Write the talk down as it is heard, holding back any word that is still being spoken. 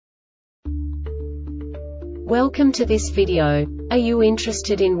Welcome to this video. Are you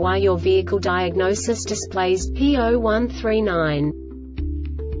interested in why your vehicle diagnosis displays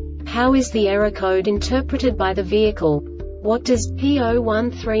P0139? How is the error code interpreted by the vehicle? What does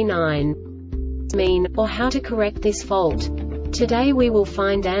P0139 mean, or how to correct this fault? Today we will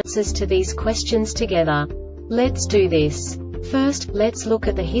find answers to these questions together. Let's do this. First, let's look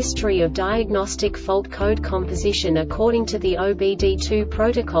at the history of diagnostic fault code composition according to the OBD2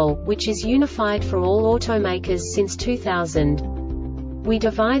 protocol, which is unified for all automakers since 2000. We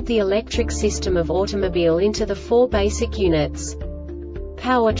divide the electric system of automobile into the four basic units: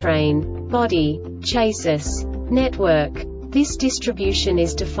 powertrain, body, chassis, network. This distribution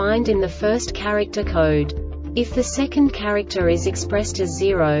is defined in the first character code. If the second character is expressed as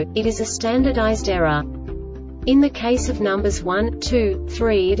 0, it is a standardized error. In the case of numbers 1, 2,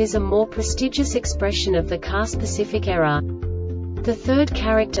 3, it is a more prestigious expression of the car-specific error. The third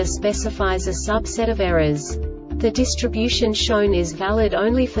character specifies a subset of errors. The distribution shown is valid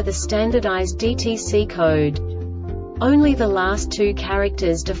only for the standardized DTC code. Only the last two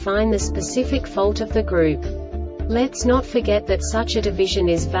characters define the specific fault of the group. Let's not forget that such a division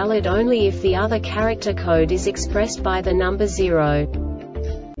is valid only if the other character code is expressed by the number 0.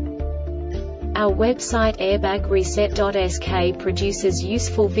 Our website airbagreset.sk produces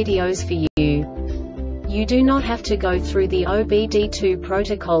useful videos for you. You do not have to go through the OBD2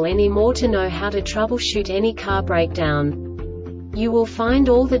 protocol anymore to know how to troubleshoot any car breakdown. You will find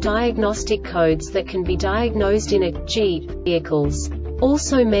all the diagnostic codes that can be diagnosed in a Jeep vehicles.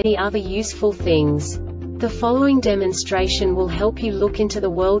 Also many other useful things. The following demonstration will help you look into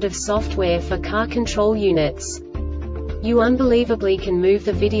the world of software for car control units. You unbelievably can move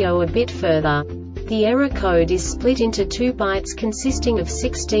the video a bit further. The error code is split into 2 bytes consisting of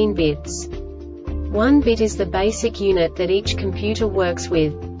 16 bits. 1 bit is the basic unit that each computer works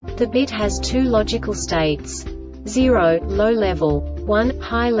with. The bit has 2 logical states: 0, low level, 1,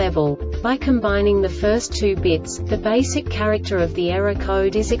 high level. By combining the first 2 bits, the basic character of the error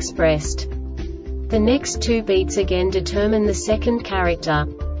code is expressed. The next 2 beats again determine the second character.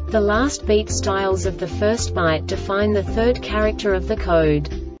 The last beat styles of the first byte define the third character of the code.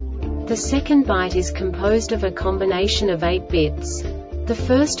 The second byte is composed of a combination of 8 bits. The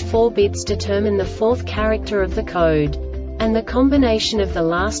first 4 bits determine the fourth character of the code. And the combination of the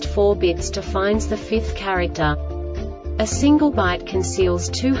last 4 bits defines the fifth character. A single byte conceals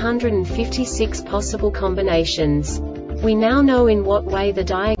 256 possible combinations. We now know in what way the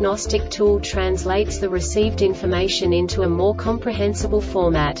diagnostic tool translates the received information into a more comprehensible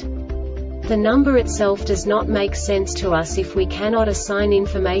format. The number itself does not make sense to us if we cannot assign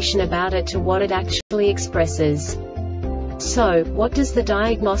information about it to what it actually expresses. So, what does the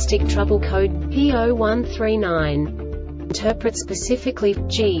Diagnostic Trouble Code P0139 interpret specifically for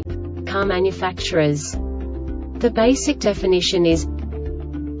Jeep car manufacturers? The basic definition is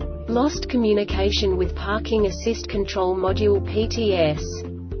lost communication with Parking Assist Control Module (PTS).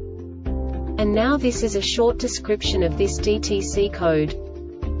 And now this is a short description of this DTC code.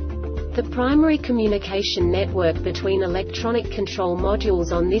 The primary communication network between electronic control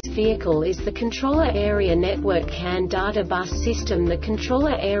modules on this vehicle is the Controller Area Network CAN data bus system. The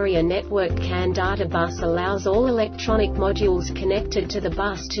Controller Area Network CAN data bus allows all electronic modules connected to the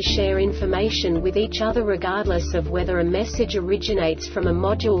bus to share information with each other regardless of whether a message originates from a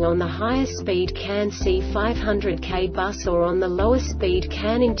module on the higher speed CAN C500K bus or on the lower speed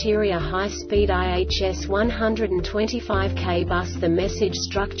CAN interior high-speed IHS 125K bus. The message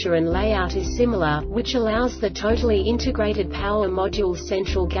structure and layout is similar, which allows the totally integrated power module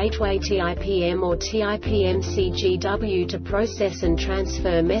central gateway TIPM or TIPMCGW to process and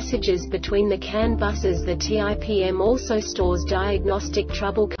transfer messages between the CAN buses. The TIPM also stores Diagnostic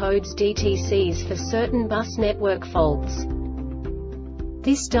Trouble Codes (DTCs) for certain bus network faults.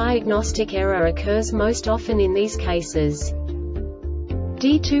 This diagnostic error occurs most often in these cases: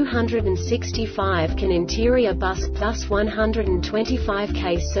 D265 CAN interior bus plus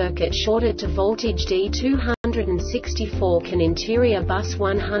 125K circuit shorted to voltage. D264 CAN interior bus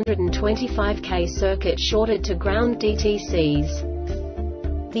 125K circuit shorted to ground. DTCs.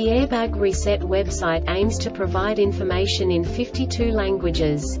 The Airbag Reset website aims to provide information in 52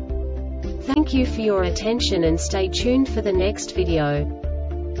 languages. Thank you for your attention and stay tuned for the next video.